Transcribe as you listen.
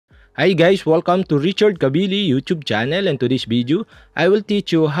Hi guys, welcome to Richard Cabile YouTube channel, and to this video, I will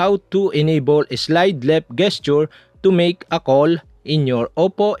teach you how to enable a slide left gesture to make a call in your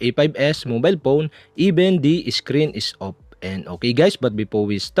Oppo A5s mobile phone even the screen is off. And okay guys, but before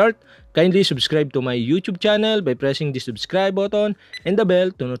we start, kindly subscribe to my YouTube channel by pressing the subscribe button and the bell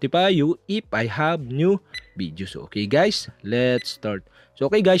to notify you if I have new videos. Okay guys, let's start.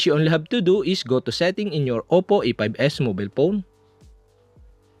 So okay guys, you only have to do is go to setting in your Oppo A5s mobile phone.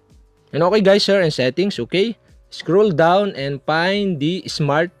 And okay guys, here in settings, okay, scroll down and find the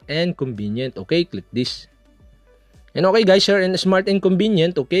smart and convenient. Okay, click this. And okay guys, here in smart and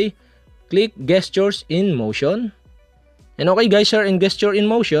convenient, okay, click gestures in motion. And okay guys, here in gesture in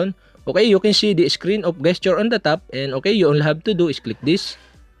motion, okay, you can see the screen of gesture on the top, and okay, you only have to do is click this.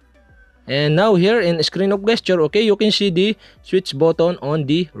 And now here in screen of gesture, okay, you can see the switch button on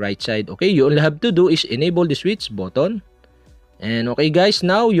the right side. Okay, you only have to do is enable the switch button. And okay guys,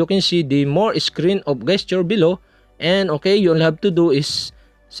 now you can see the more screen of gesture below, and okay, you only have to do is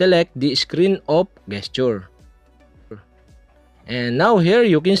select the screen of gesture. And now here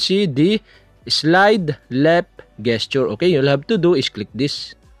you can see the slide left gesture. Okay, you'll have to do is click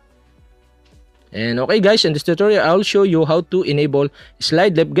this. And okay guys, in this tutorial I'll show you how to enable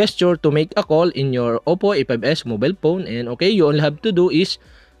slide left gesture to make a call in your Oppo A5s mobile phone. And okay, you only have to do is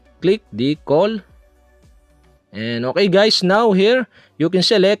click the call. And okay guys, now here you can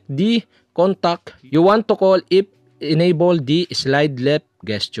select the contact you want to call if enable the slide left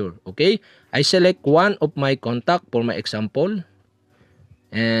gesture. Okay, I select one of my contact for my example.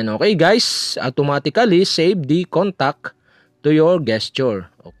 And okay guys, automatically save the contact to your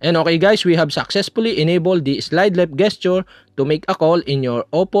gesture. And okay guys, we have successfully enabled the slide left gesture to make a call in your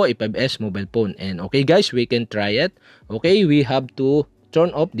Oppo A5s mobile phone. And okay guys, we can try it. Okay, we have to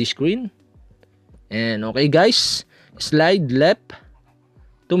turn off the screen. And okay guys, slide left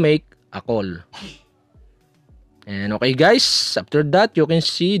to make a call. And okay guys, after that you can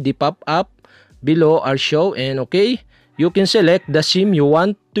see the pop-up below our show. And okay, you can select the SIM you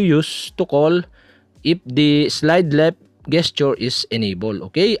want to use to call if the slide left gesture is enabled.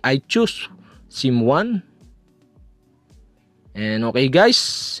 Okay, I choose SIM 1. And okay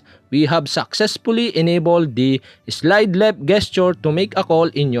guys, we have successfully enabled the slide left gesture to make a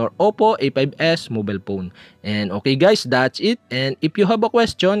call in your Oppo A5s mobile phone. And okay guys, that's it. And if you have a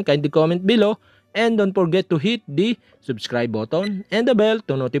question, kindly comment below. And don't forget to hit the subscribe button and the bell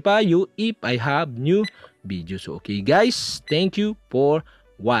to notify you if I have new videos. Okay guys, thank you for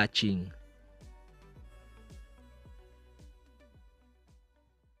watching.